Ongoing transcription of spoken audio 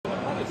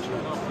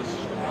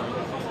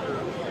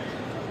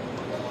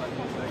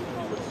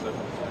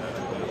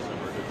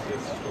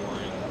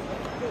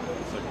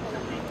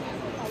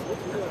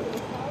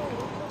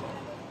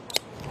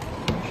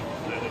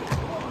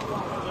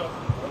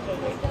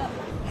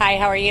Hi,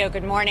 how are you?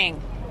 Good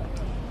morning.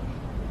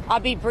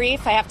 I'll be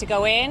brief. I have to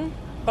go in.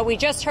 But we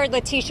just heard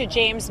Leticia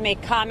James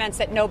make comments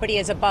that nobody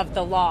is above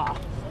the law.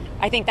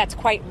 I think that's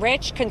quite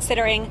rich,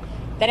 considering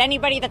that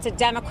anybody that's a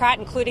Democrat,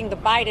 including the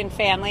Biden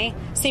family,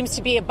 seems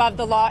to be above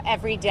the law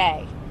every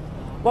day.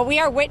 What we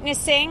are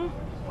witnessing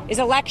is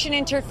election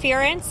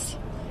interference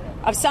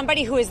of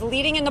somebody who is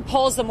leading in the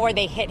polls the more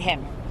they hit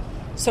him.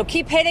 So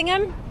keep hitting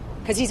him,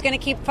 because he's going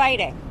to keep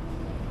fighting.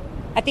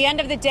 At the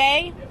end of the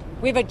day,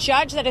 we have a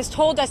judge that has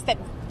told us that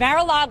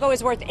Mar-a-Lago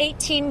is worth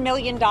 $18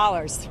 million.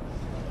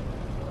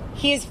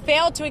 He has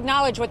failed to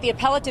acknowledge what the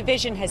appellate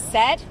division has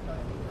said,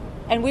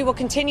 and we will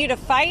continue to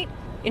fight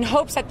in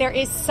hopes that there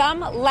is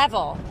some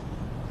level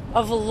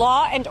of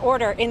law and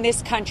order in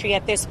this country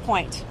at this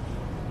point.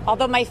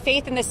 Although my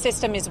faith in the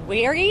system is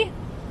weary,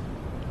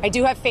 I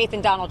do have faith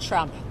in Donald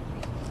Trump.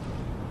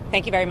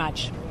 Thank you very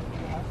much.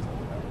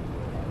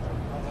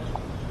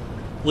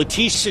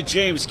 Leticia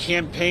James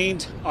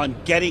campaigned on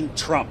getting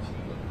Trump.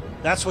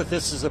 That's what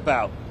this is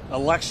about.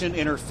 Election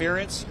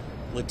interference.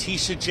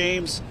 Leticia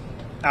James,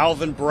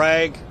 Alvin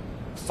Bragg,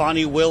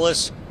 Fani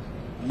Willis,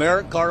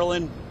 Merrick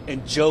Garland,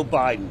 and Joe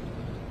Biden.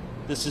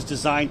 This is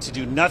designed to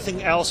do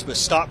nothing else but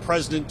stop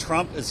President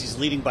Trump as he's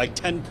leading by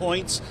 10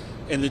 points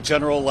in the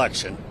general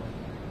election.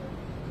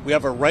 We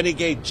have a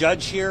renegade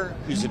judge here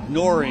who's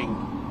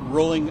ignoring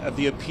ruling of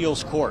the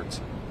appeals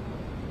court.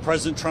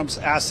 President Trump's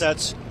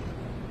assets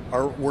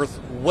are worth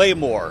way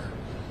more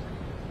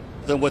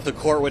than what the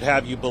court would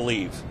have you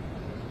believe.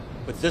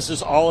 But this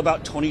is all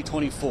about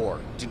 2024.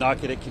 Do not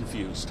get it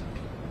confused.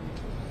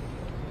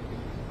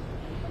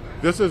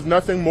 This is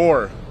nothing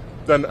more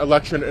than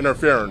election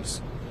interference.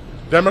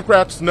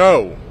 Democrats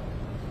know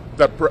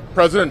that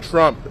President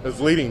Trump is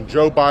leading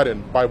Joe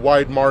Biden by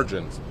wide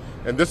margins,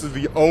 and this is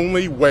the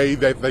only way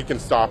that they can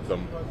stop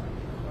them.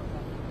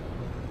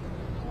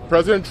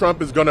 President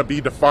Trump is going to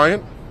be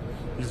defiant,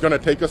 he's going to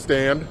take a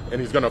stand,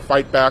 and he's going to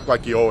fight back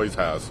like he always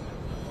has.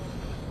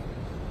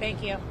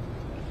 Thank you.